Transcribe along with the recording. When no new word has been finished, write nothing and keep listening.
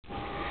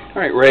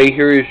Alright, Ray,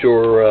 here is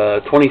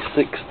your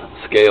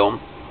 26th scale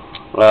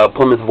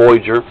Plymouth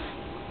Voyager.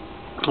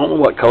 I don't know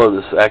what color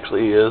this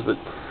actually is, but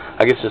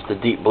I guess just a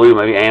deep blue,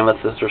 maybe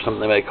amethyst or something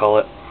they may call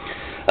it.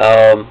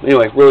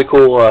 Anyway, really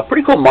cool,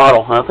 pretty cool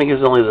model. I think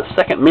it's only the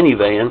second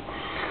minivan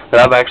that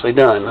I've actually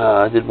done.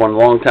 I did one a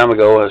long time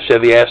ago, a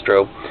Chevy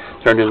Astro,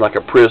 turned into like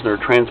a prisoner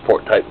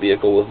transport type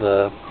vehicle with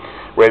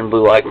red and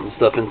blue lights and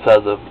stuff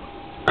inside the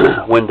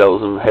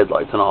windows and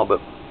headlights and all. But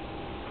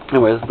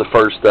anyway, this is the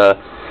first,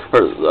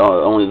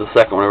 only the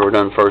second one I've ever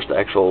done, first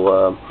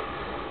actual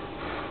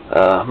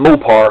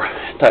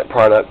Mopar type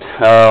product.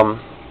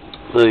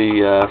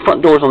 The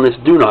front doors on this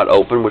do not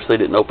open, which they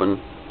didn't open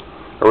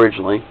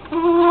originally.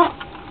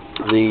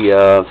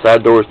 The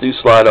side doors do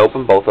slide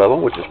open, both of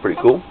them, which is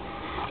pretty cool.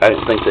 I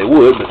didn't think they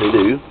would, but they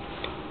do.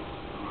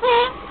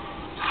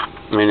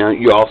 I mean,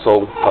 you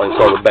also probably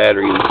saw the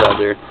battery inside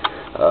there.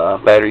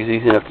 Battery's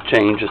easy enough to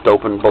change, just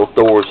open both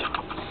doors.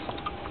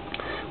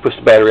 Push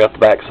the battery out the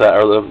back side,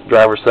 or the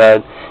driver's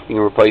side. You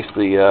can replace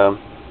the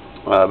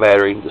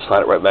battery, just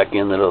slide it right back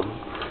in. It'll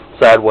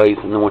sideways,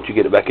 and then once you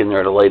get it back in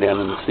there, it'll lay down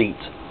in the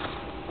seats.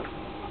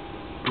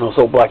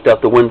 Also blacked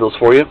out the windows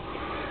for you.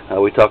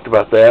 We talked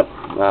about that.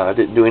 I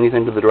didn't do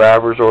anything to the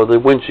drivers or the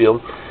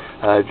windshield,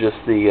 just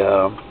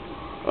the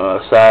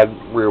side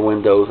rear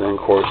windows and,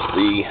 of course,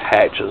 the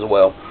hatch as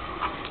well.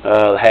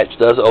 The hatch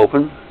does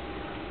open.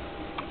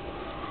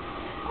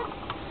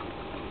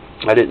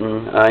 I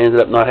ended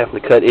up not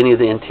having to cut any of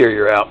the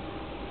interior out,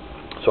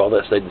 so all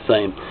that stayed the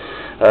same.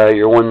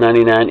 Your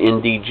 199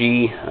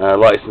 NDG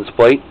license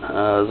plate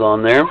is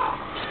on there,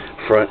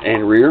 front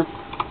and rear.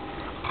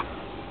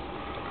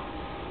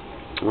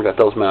 We got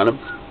those mounted.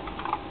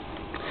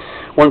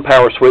 One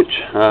power switch.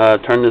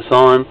 Turn this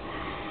on.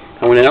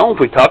 I don't know if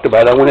we talked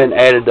about it. I went ahead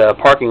and added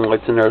parking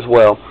lights in there as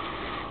well.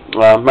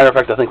 Matter of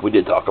fact, I think we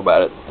did talk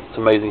about it. It's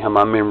amazing how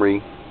my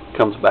memory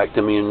comes back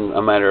to me in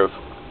a matter of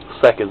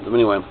seconds. But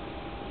anyway,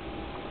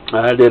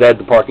 I did add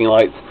the parking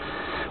lights.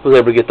 Was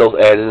able to get those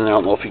added, and I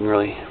don't know if you can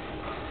really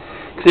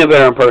see them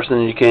better in person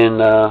than you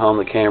can on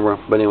the camera.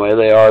 But anyway,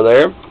 they are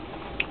there.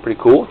 Pretty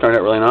cool. Turned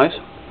out really nice.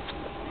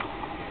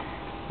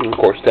 And of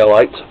course, tail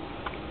lights.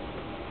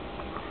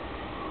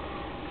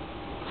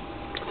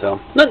 So,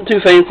 nothing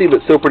too fancy,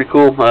 but still pretty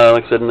cool.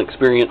 Like I said, an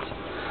experience.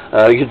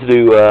 You get to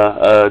do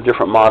a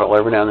different model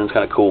every now and then. It's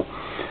kind of cool.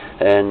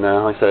 And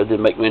like I said, I did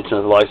make mention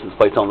of the license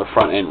plates on the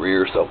front and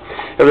rear. So,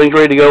 everything's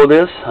ready to go with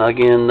this.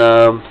 Again,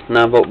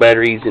 9-volt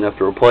battery, easy enough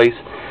to replace.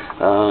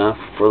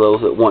 For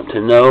those that want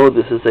to know,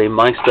 this is a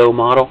Maisto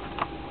model.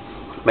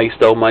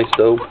 Maisto,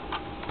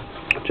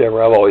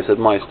 whichever. I've always said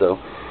Maisto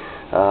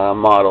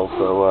model.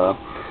 So,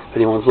 if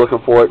anyone's looking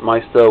for it,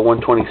 Maisto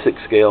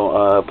 126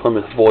 scale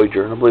Plymouth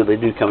Voyager. And I believe they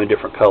do come in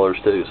different colors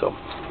too. So,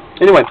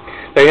 anyway,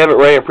 there you have it,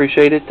 Ray. I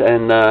appreciate it,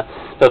 and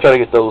I'll try to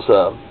get those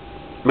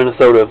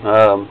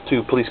Minnesota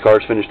 2 police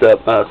cars finished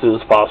up as soon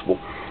as possible.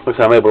 Looks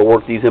like I'm able to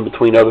work these in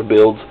between other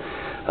builds.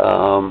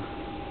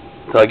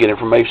 So I get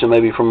information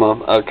maybe from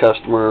a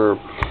customer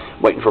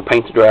waiting for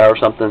paint to dry or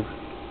something,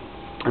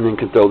 and then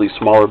can throw these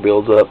smaller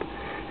builds up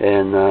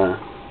and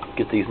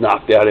get these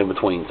knocked out in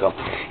between. So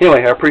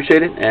anyway, I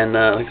appreciate it, and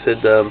like I said,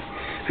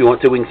 if you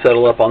want to, we can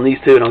settle up on these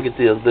two, and I'll get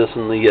this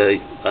and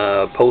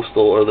the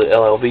postal or the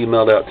LLV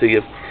mailed out to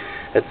you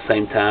at the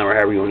same time, or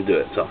however you want to do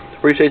it. So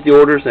appreciate the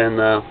orders, and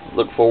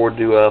look forward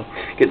to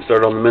getting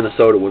started on the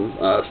Minnesota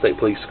State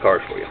Police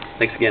cars for you.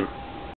 Thanks again.